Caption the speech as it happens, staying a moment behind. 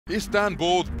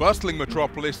Istanbul's bustling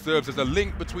metropolis serves as a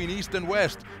link between East and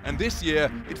West, and this year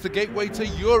it's the gateway to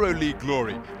EuroLeague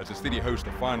glory as the city hosts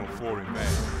the Final Four in May.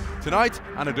 Tonight,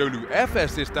 Anadolu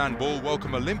Efes Istanbul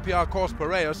welcome Olympiacos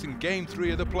Piraeus in Game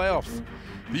 3 of the playoffs.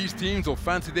 These teams will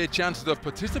fancy their chances of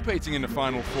participating in the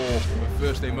Final Four, but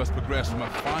first they must progress from a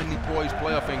finely poised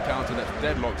playoff encounter that's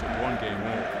deadlocked at one game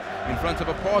all. In front of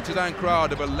a partisan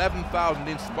crowd of 11,000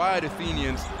 inspired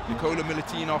Athenians, Nikola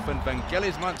Milutinov and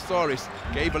Vangelis Mantsoris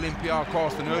gave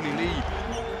Olympiacos an early lead.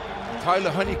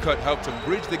 Tyler Honeycutt helped to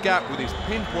bridge the gap with his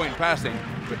pinpoint passing,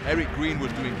 but Eric Green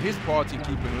was doing his part in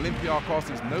keeping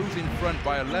Olympiacos' nose in front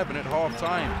by 11 at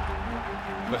half-time.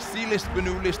 Vasilis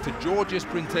Spanoulis to Georgios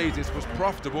Printezis was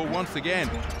profitable once again.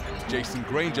 Jason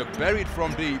Granger buried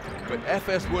from deep, but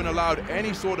Efes weren't allowed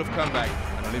any sort of comeback,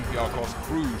 and Olympiacos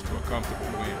cruised to a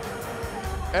comfortable win.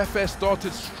 Efes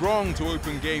started strong to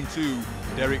open Game 2,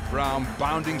 Derek Brown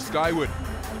bounding skyward.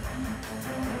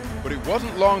 But it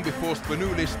wasn't long before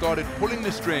Spanoulis started pulling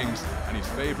the strings, and his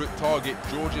favourite target,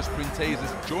 Georgios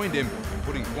Printezis, joined him in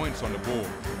putting points on the board.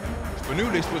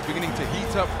 Spanoulis was beginning to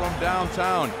heat up from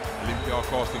downtown,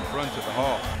 Olympiacos in front at the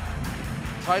half.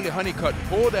 Tyler Honeycutt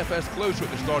poured Efes closer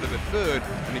at the start of the third,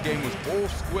 and the game was all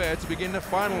square to begin the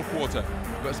final quarter.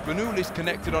 But Spanoulis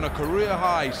connected on a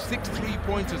career-high 6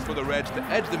 3-pointers for the Reds to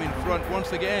edge them in front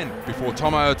once again, before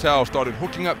Thomas Hurtel started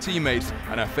hooking up teammates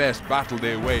and Efes battled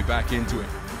their way back into it.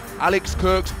 Alex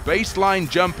Kirk's baseline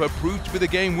jumper proved to be the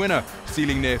game winner,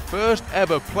 sealing their first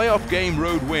ever playoff game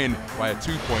road win by a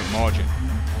 2-point margin.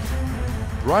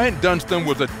 Bryant Dunstan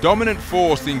was a dominant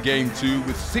force in Game 2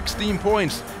 with 16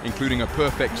 points, including a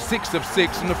perfect 6 of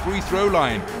 6 from the free throw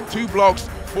line, 2 blocks,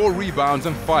 4 rebounds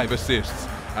and 5 assists.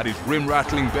 At his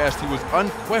rim-rattling best, he was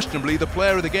unquestionably the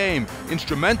player of the game,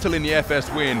 instrumental in the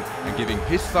Efes win and giving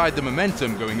his side the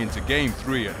momentum going into Game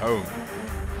 3 at home.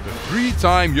 The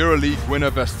 3-time EuroLeague winner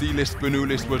Vasilis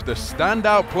Spanoulis was the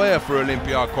standout player for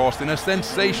Olympiacos in a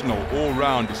sensational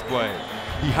all-round display.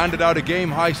 He handed out a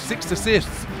game-high 6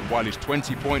 assists, while his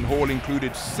 20-point haul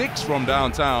included 6 from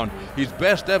downtown, his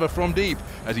best ever from deep,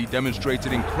 as he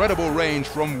demonstrated incredible range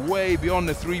from way beyond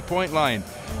the 3-point line.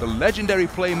 The legendary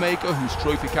playmaker, whose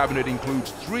trophy cabinet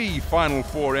includes 3 Final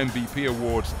Four MVP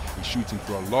awards, is shooting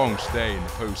for a long stay in the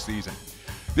postseason.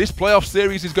 This playoff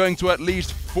series is going to at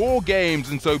least 4 games,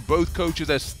 and so both coaches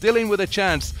are still in with a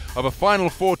chance of a Final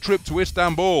Four trip to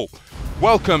Istanbul.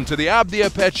 Welcome to the Abdi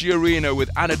Apeçi Arena with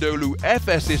Anadolu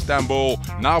Efes Istanbul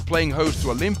now playing host to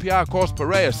Olympiacos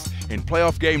Piraeus in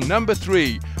playoff game number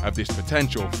 3 of this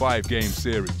potential 5-game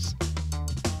series.